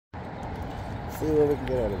see what we can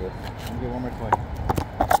get out of this. Let me get one more toy.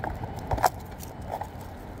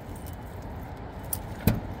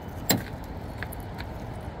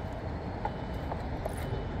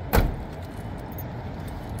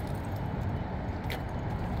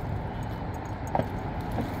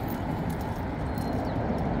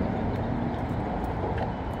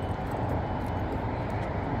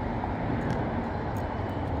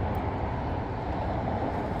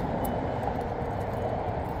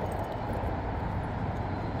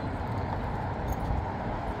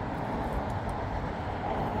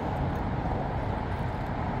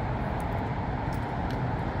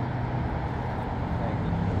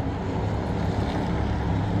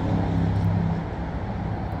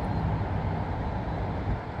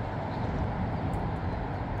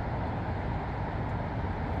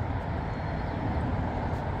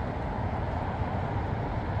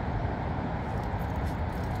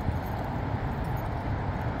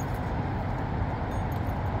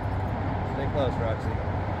 Stay close, Roxy.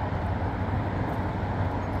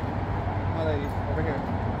 Come on, ladies. Over here.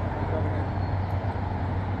 Over here.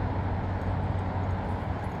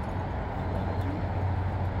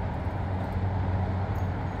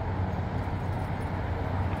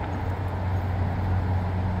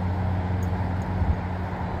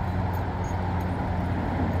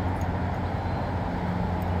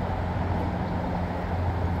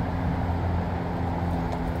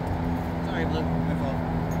 Sorry, Blue. My fault.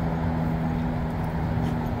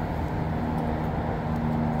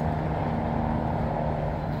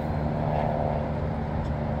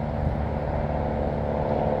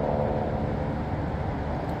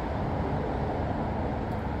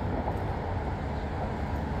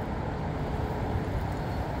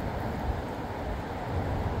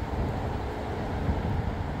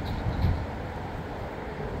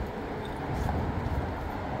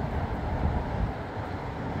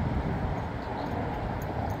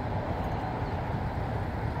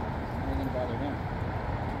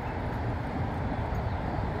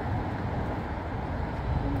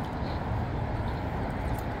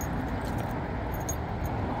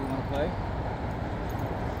 Play?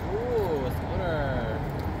 Ooh, a scooter.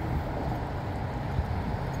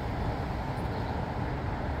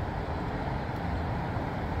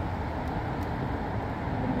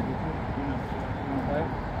 You wanna play?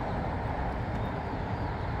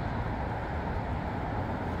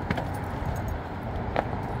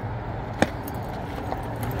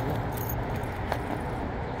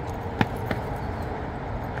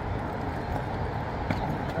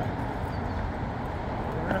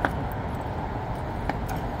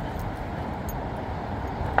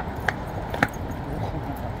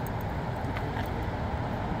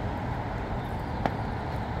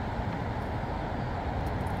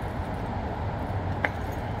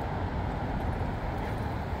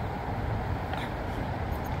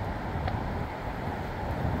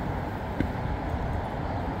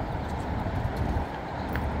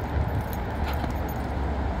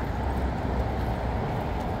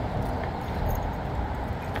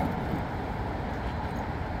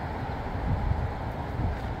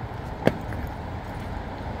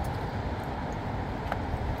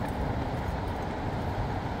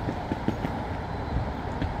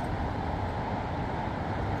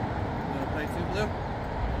 Blue?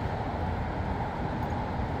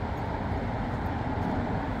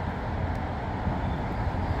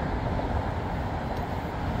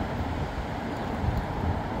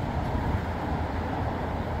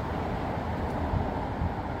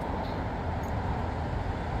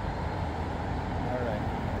 All right.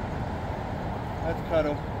 That's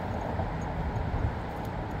cuddle.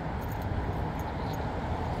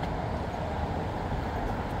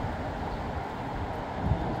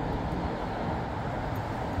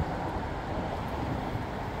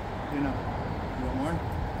 You want more?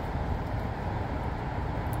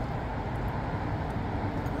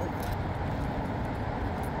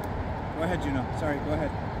 Go ahead, Juno. Sorry, go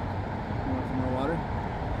ahead. You want some more water?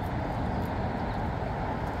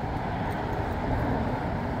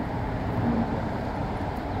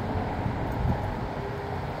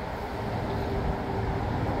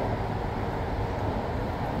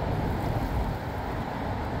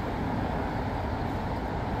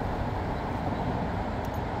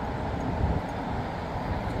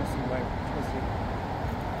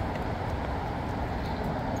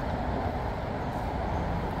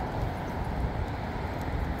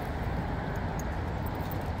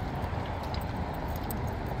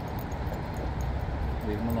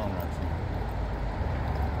 Leave him alone, Roxy.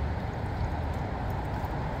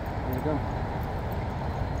 There you go.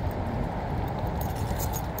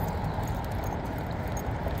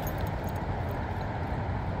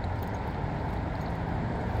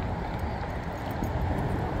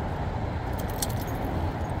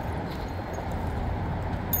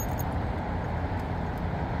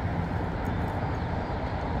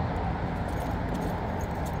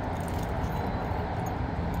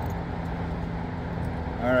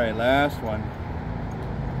 All right, last one.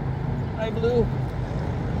 Hi, Blue.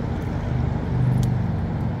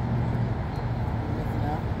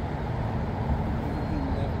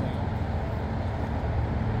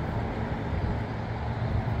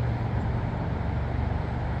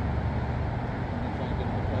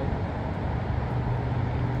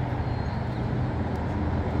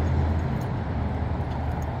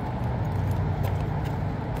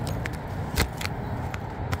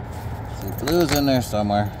 Blue's in there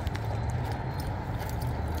somewhere.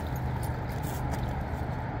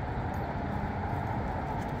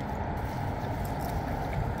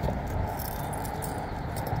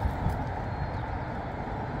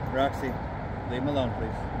 Roxy, leave him alone, please.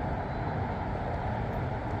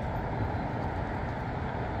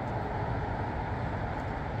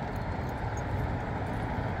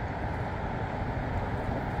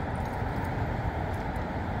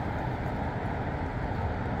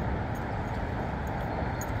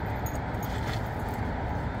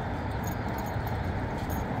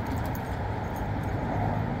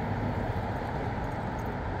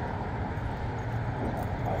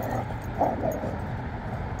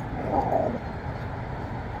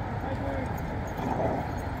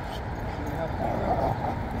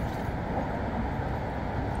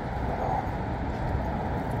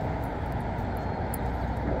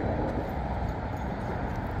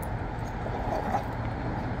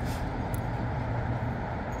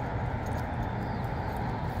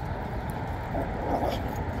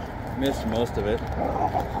 Missed most of it.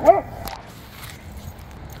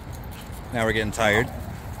 Now we're getting tired.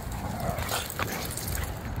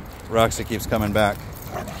 Roxy keeps coming back.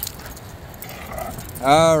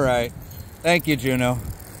 All right. Thank you, Juno.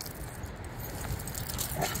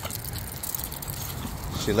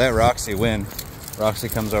 She let Roxy win. Roxy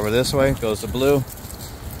comes over this way, goes to Blue.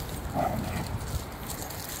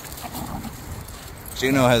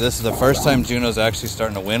 Juno this is the first time Juno's actually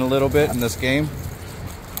starting to win a little bit in this game.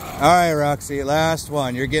 All right, Roxy, last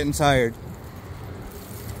one. You're getting tired.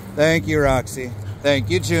 Thank you, Roxy.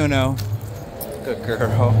 Thank you, Juno. Good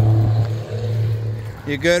girl.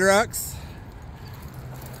 You good, Rox?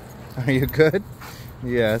 Are you good?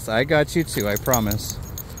 Yes, I got you too, I promise.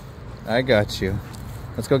 I got you.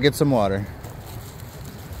 Let's go get some water.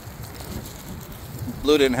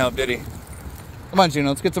 Blue didn't help, did he? Come on, Juno,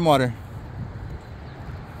 let's get some water.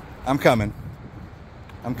 I'm coming.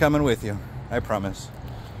 I'm coming with you, I promise.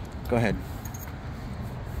 Go ahead.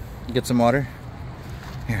 Get some water.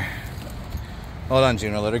 Here. Hold on,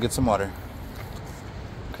 Juno. Let her get some water.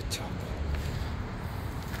 Good job.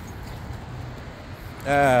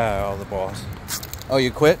 Ah, all the balls. Oh,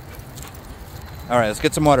 you quit? All right, let's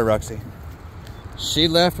get some water, Roxy. She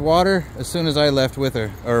left water as soon as I left with her,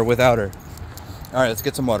 or without her. All right, let's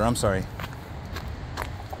get some water. I'm sorry.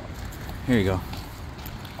 Here you go.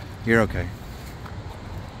 You're okay.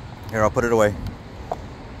 Here, I'll put it away.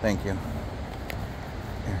 Thank you.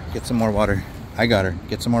 Here, get some more water. I got her.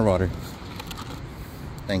 Get some more water.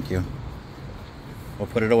 Thank you. We'll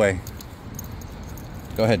put it away.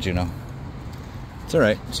 Go ahead, Juno. It's all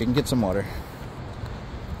right. She can get some water.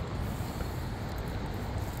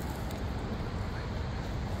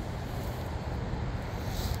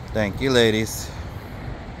 Thank you, ladies.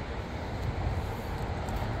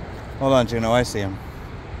 Hold on, Juno. I see him.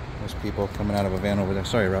 There's people coming out of a van over there.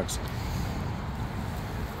 Sorry, Rox.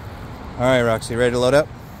 All right, Roxy, ready to load up?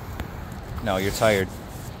 No, you're tired.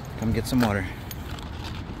 Come get some water.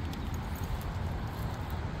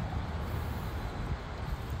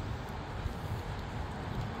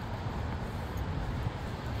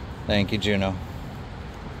 Thank you, Juno.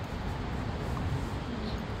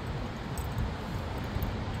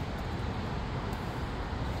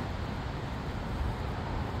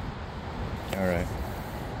 All right.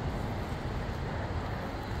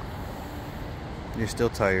 You're still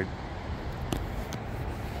tired.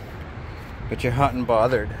 But you're hot and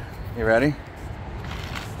bothered. You ready?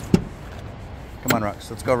 Come on, Rox.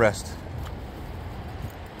 Let's go rest.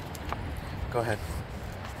 Go ahead.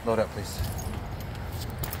 Load up, please.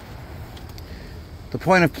 The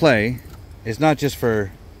point of play is not just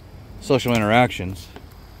for social interactions.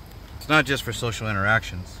 It's not just for social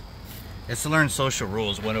interactions. It's to learn social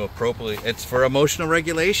rules, when to appropriately. It's for emotional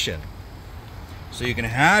regulation. So you can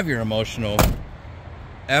have your emotional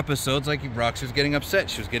episodes, like Roxy was getting upset.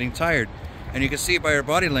 She was getting tired. And you can see by her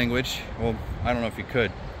body language, well, I don't know if you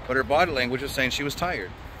could, but her body language was saying she was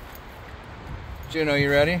tired. Juno,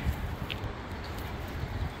 you ready?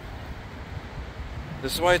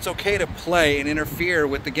 This is why it's okay to play and interfere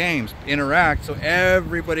with the games, interact, so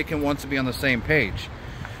everybody can want to be on the same page.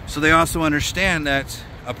 So they also understand that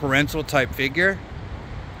a parental type figure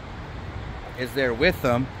is there with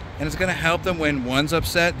them, and it's gonna help them when one's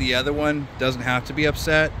upset, the other one doesn't have to be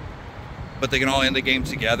upset, but they can all end the game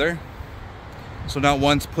together. So not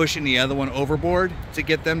one's pushing the other one overboard to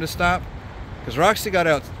get them to stop. Because Roxy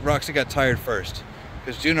got tired first.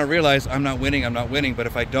 Because Juno realized, I'm not winning, but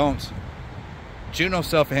if I don't, Juno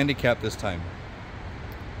self-handicapped this time.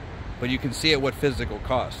 But you can see at what physical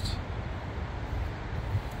cost.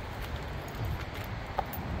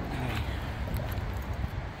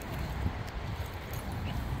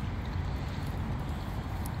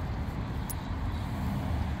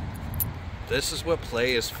 This is what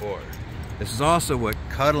play is for. This is also what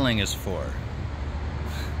cuddling is for.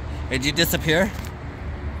 Did you disappear?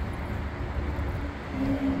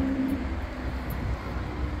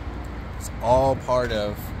 It's all part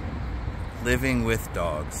of living with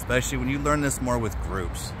dogs, especially when you learn this more with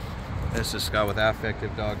groups. This is Scott with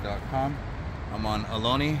AffectiveDog.com. I'm on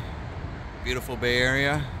Ohlone, beautiful Bay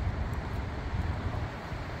Area.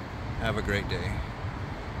 Have a great day.